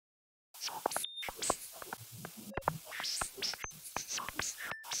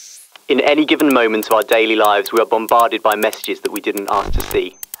In any given moment of our daily lives, we are bombarded by messages that we didn't ask to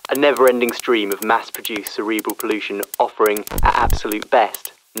see. A never-ending stream of mass-produced cerebral pollution offering, at absolute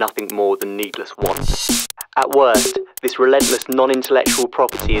best, nothing more than needless want. At worst, this relentless non-intellectual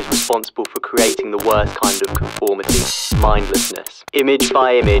property is responsible for creating the worst kind of conformity, mindlessness. Image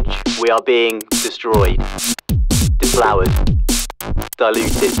by image, we are being destroyed, deflowered,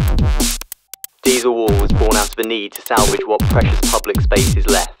 diluted. Diesel War was born out of a need to salvage what precious public space is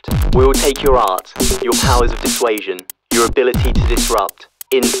left. We will take your art, your powers of dissuasion, your ability to disrupt,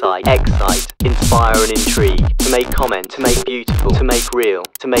 incite, excite, inspire and intrigue, to make comment, to make beautiful, to make real,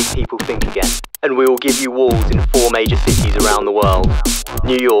 to make people think again. And we will give you walls in 4 major cities around the world.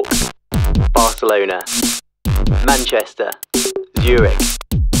 New York, Barcelona, Manchester, Zurich.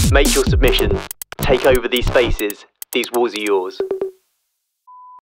 Make your submission, take over these spaces, these walls are yours.